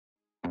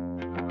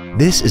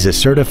This is a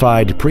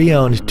certified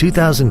pre-owned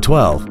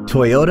 2012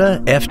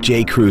 Toyota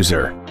FJ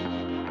Cruiser.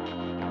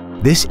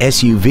 This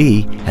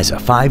SUV has a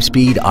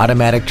 5-speed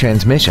automatic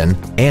transmission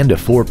and a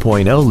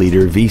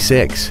 4.0-liter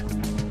V6.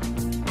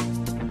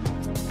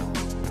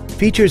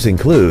 Features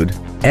include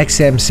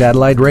XM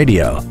satellite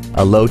radio,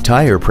 a low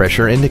tire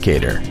pressure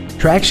indicator,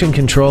 traction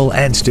control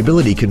and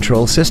stability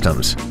control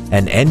systems,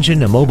 an engine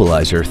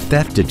immobilizer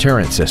theft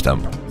deterrent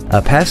system,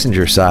 a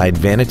passenger side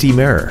vanity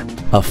mirror,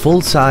 a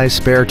full-size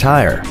spare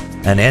tire,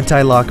 an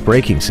anti-lock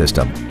braking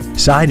system,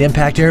 side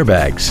impact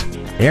airbags,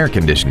 air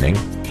conditioning,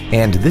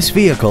 and this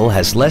vehicle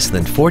has less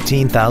than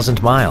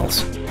 14,000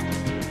 miles.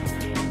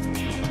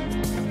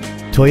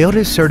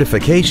 Toyota's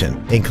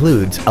certification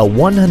includes a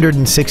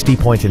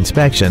 160-point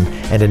inspection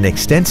and an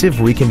extensive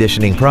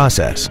reconditioning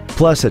process,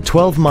 plus a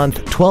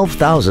 12-month,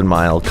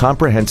 12,000-mile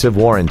comprehensive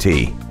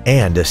warranty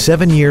and a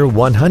 7-year,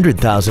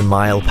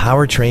 100,000-mile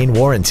powertrain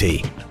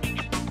warranty.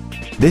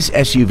 This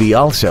SUV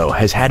also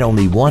has had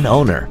only one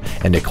owner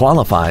and it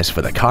qualifies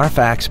for the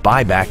Carfax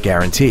buyback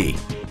guarantee.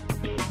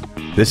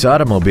 This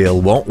automobile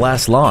won't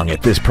last long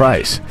at this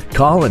price.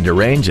 Call and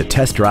arrange a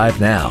test drive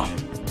now.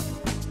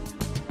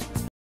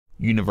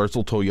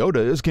 Universal Toyota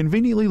is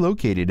conveniently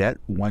located at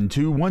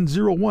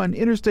 12101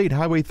 Interstate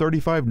Highway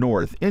 35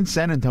 North in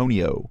San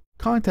Antonio.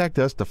 Contact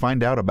us to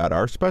find out about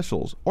our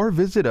specials or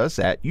visit us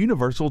at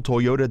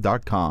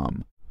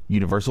universaltoyota.com.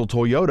 Universal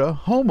Toyota,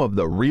 home of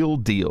the real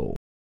deal.